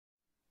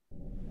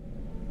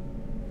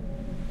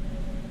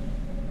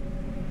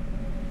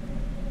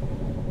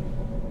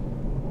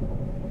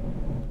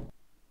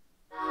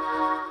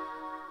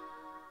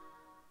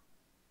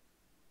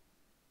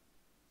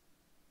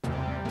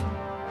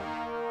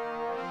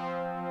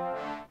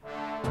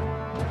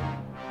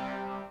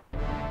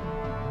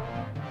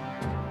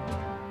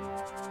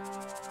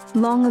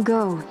Long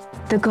ago,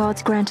 the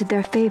gods granted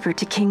their favor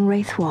to King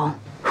Wraithwall,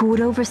 who would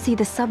oversee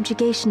the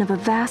subjugation of a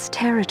vast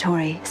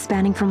territory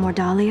spanning from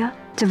Mordalia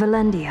to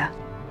Valendia.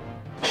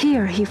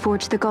 Here he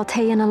forged the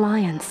Galtean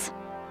alliance.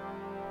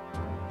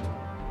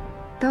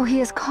 Though he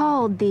is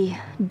called the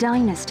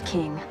Dynast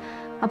King,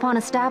 upon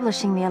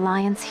establishing the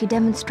alliance, he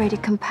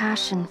demonstrated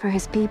compassion for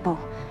his people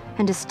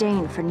and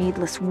disdain for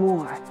needless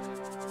war.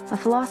 A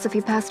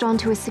philosophy passed on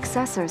to his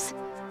successors,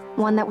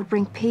 one that would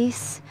bring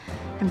peace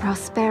and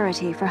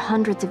prosperity for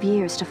hundreds of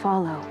years to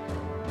follow.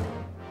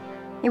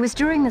 It was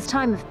during this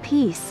time of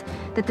peace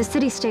that the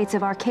city-states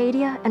of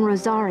Arcadia and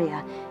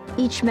Rosaria,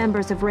 each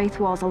members of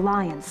Wraithwall's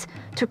alliance,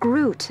 took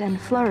root and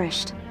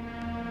flourished.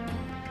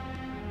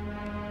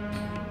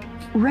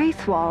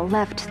 Wraithwall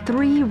left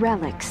 3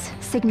 relics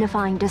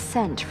signifying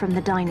descent from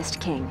the Dynast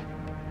King.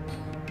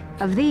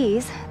 Of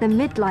these, the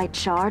Midlight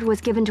Shard was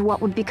given to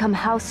what would become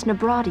House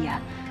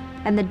Nabradia,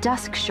 and the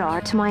Dusk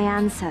Shard to my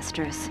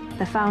ancestors,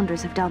 the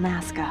founders of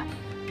Dalmasca.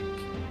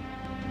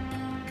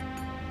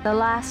 The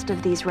last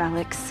of these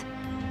relics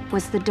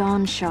was the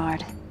Dawn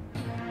Shard.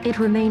 It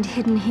remained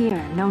hidden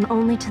here, known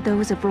only to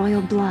those of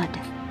royal blood.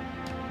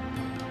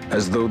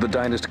 As though the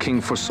Dynast King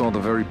foresaw the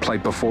very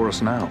plight before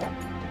us now.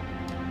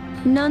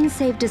 None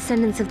save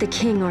descendants of the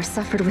king are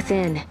suffered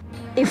within.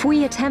 If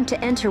we attempt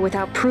to enter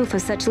without proof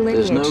of such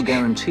lineage... There's no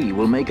guarantee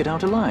we'll make it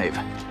out alive.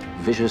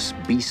 Vicious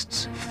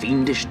beasts,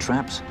 fiendish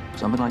traps,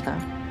 something like that?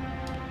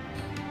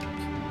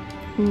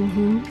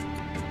 Mm-hmm.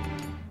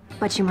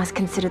 But you must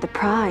consider the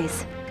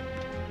prize.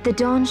 The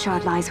Dawn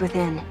Shard lies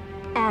within,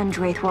 and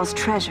Wraithwall's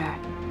treasure.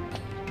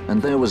 And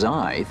there was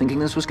I, thinking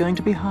this was going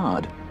to be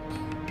hard.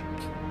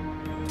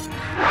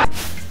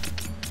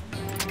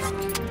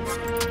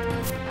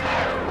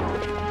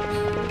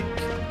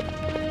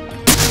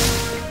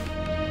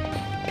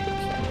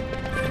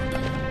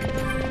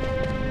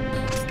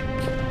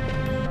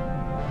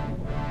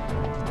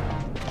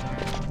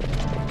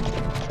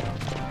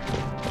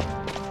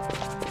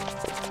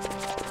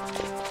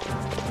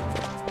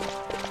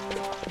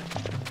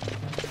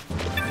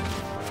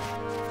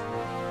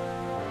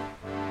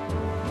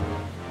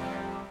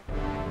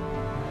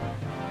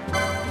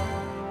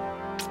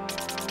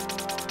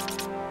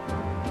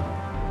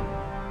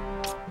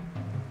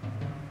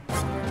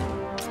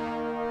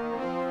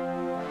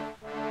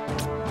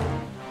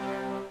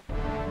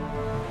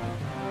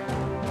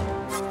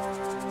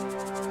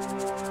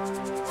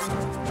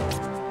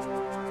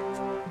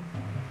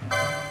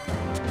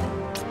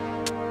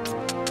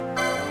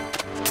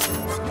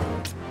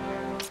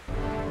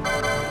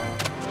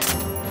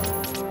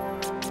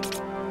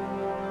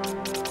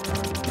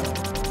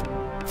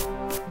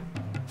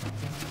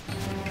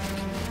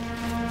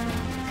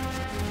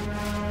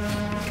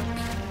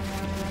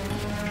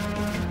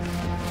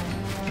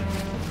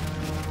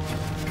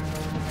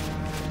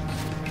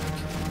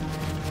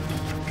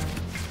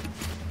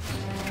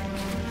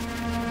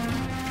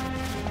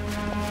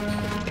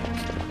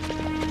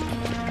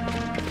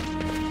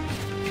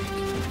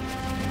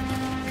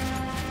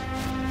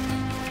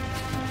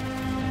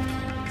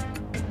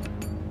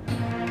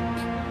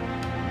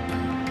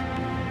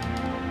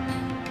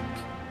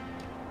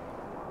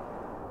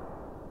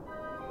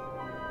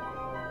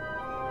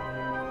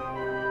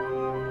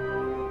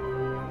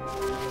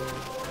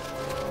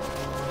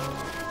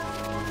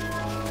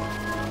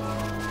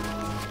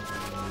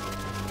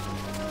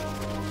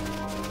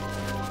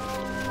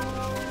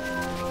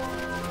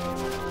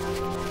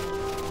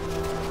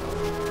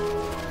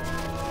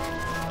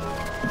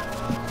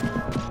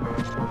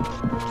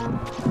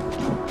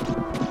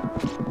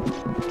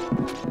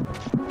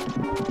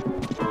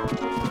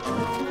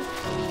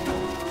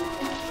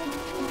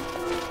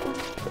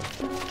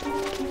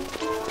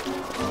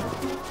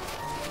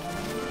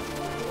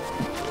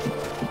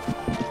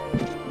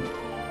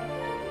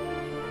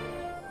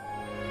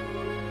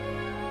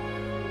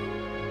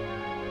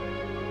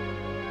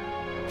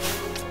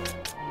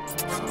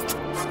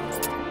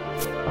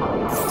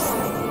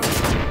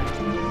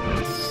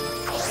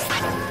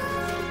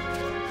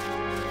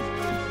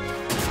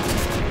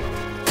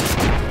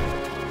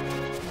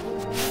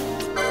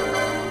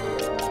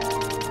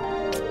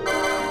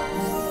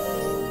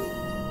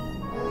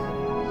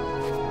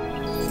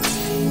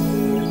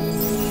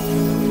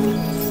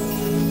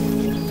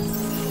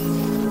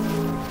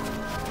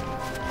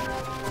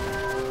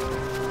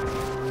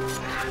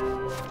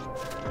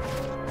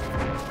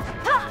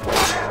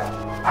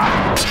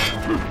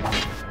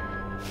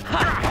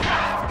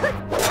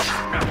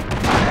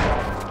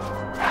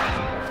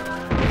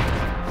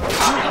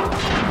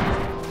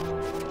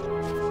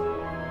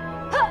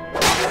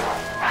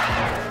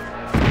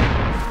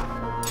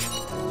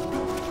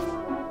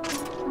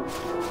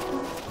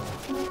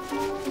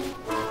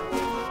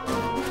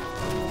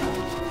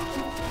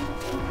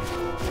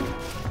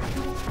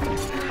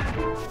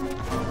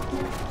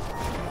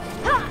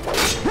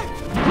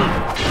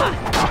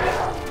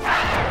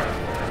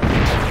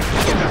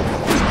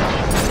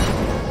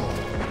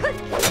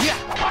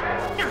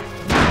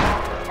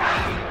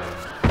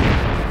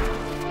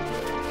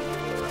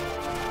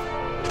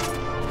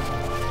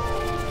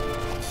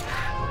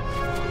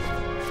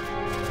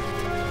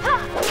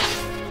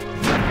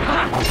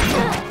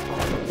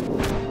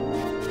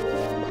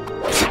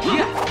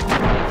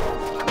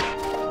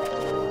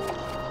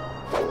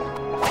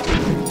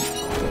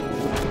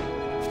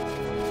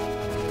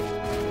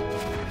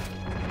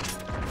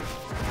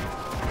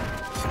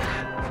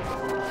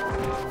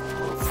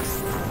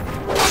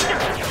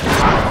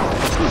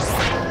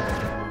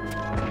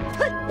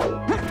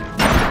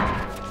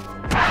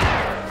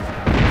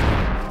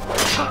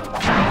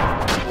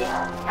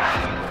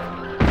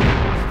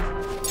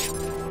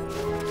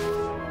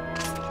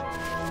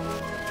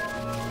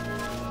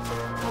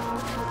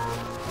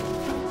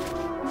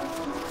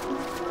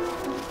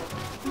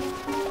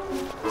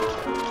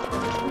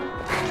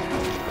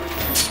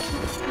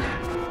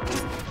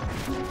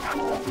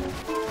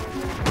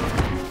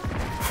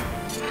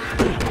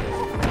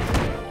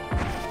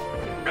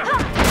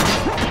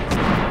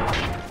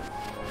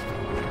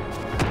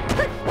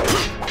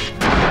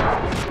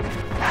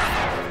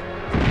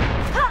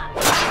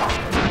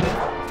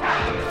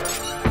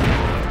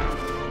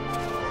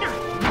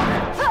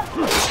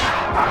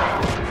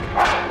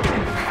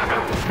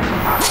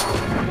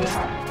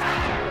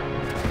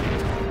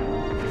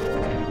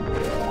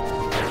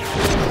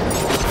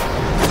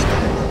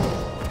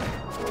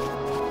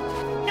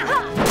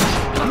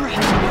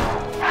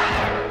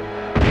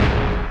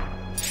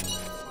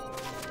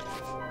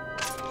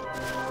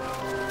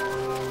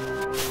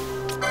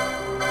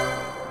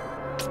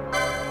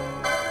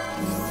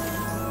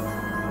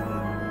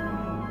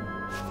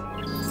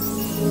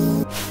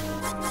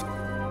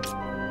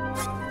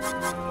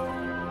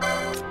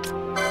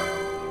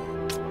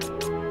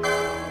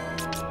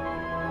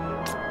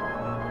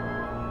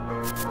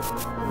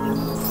 Wyvern.